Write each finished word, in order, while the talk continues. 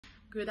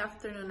Good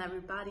afternoon,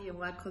 everybody, and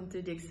welcome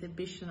to the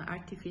exhibition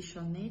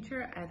Artificial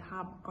Nature at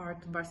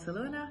HubArt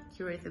Barcelona,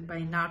 curated by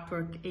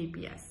Artwork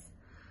APS.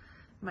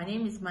 My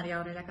name is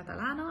Aurelia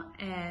Catalano,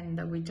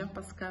 and with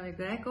Gianpasquale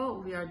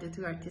Greco, we are the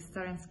two art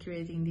historians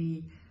curating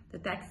the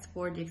text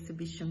for the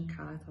exhibition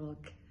catalog.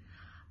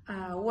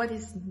 What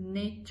is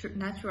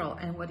natural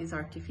and what is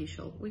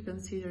artificial? We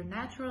consider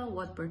natural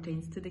what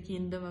pertains to the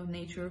kingdom of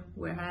nature,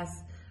 whereas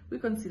we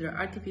consider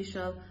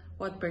artificial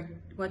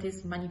what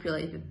is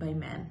manipulated by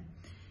man.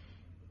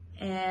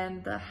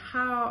 And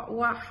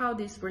how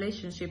this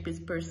relationship is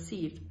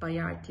perceived by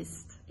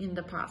artists in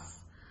the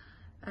past.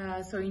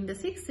 So in the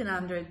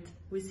 1600s,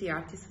 we see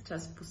artists such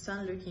as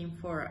Poussin looking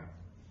for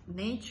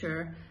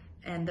nature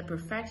and the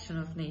perfection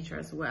of nature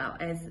as well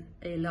as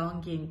a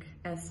longing,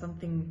 as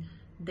something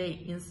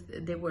they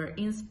were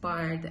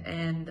inspired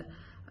and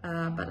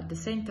but at the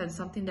same time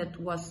something that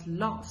was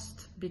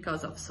lost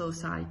because of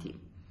society.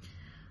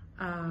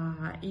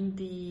 In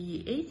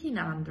the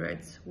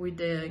 1800s, with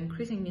the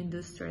increasing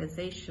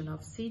industrialization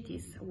of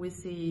cities, we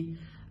see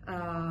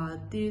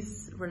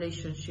this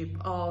relationship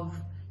of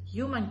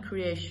human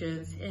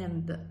creations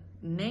and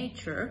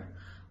nature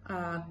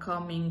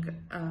coming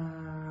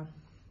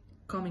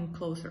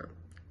closer.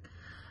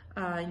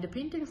 In the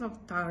paintings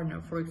of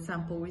Turner, for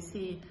example, we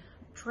see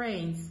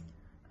trains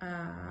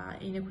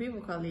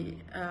unequivocally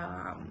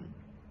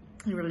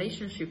in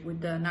relationship with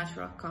the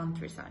natural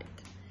countryside.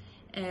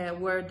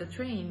 Where the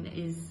train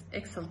is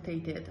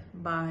exalted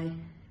by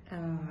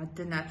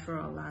the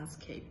natural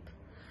landscape.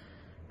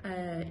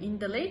 In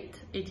the late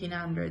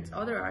 1800s,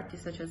 other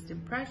artists such as the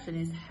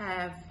Impressionists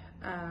have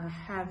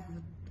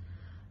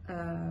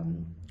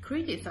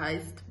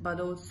criticized, but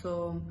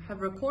also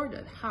have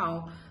recorded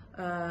how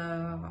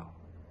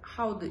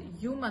the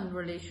human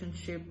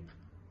relationship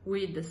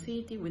with the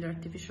city, with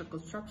artificial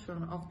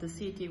construction of the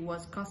city,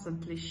 was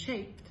constantly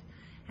shaped,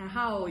 and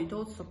how it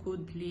also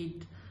could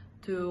lead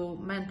to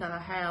mental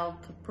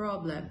health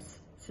problems,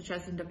 such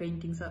as in the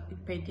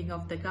painting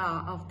of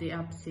Degas of the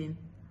Absinthe,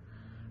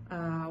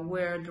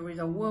 where there is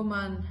a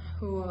woman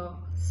who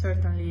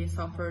certainly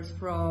suffers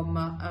from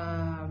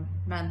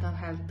mental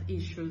health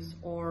issues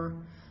or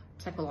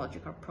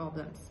psychological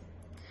problems.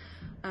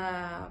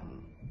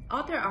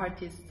 Other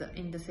artists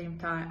at the same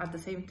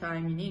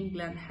time in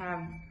England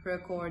have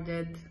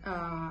recorded,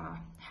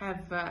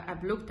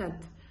 have looked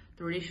at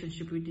the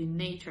relationship within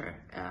nature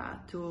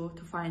to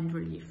find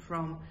relief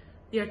from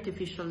the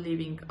artificial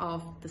living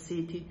of the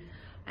city.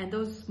 And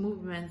those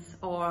movements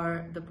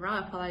are the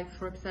Paraphylex,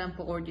 for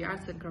example, or the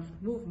arts and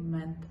craft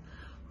movement,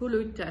 who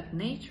looked at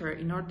nature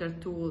in order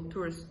to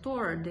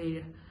restore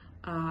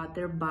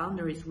their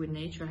boundaries with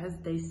nature, as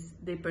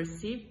they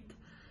perceived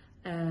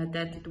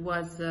that it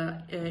was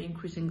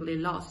increasingly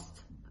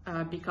lost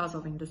because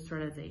of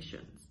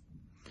industrializations.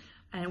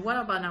 And what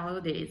about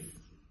nowadays?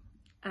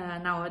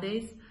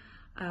 Nowadays,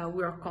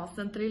 we are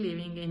constantly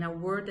living in a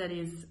world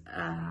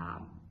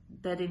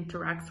that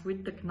interacts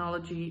with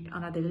technology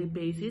on a daily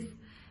basis,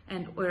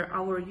 and where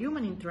our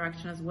human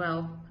interaction as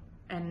well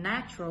and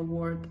natural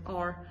world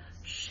are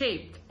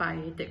shaped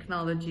by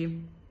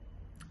technology.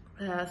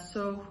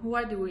 So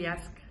what do we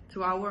ask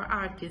to our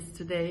artists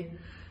today?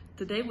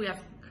 Today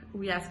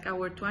we ask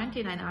our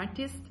 29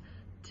 artists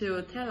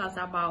to tell us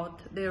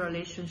about their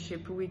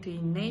relationship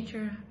between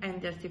nature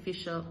and the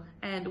artificial,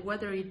 and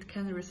whether it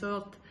can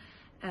result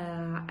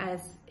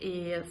as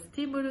a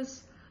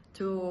stimulus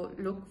to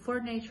look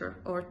for nature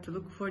or to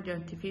look for the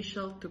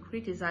artificial, to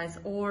criticize,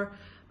 or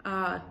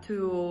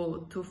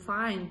to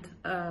find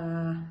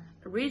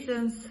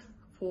reasons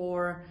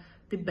for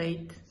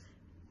debate.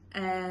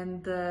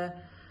 And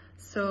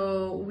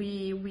so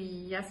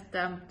we ask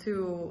them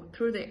to,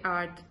 through the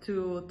art,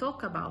 to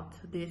talk about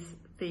this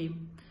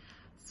theme.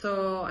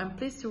 So I'm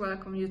pleased to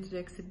welcome you to the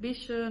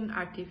exhibition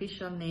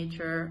Artificial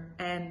Nature,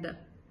 and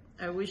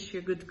I wish you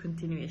a good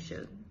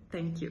continuation.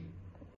 Thank you.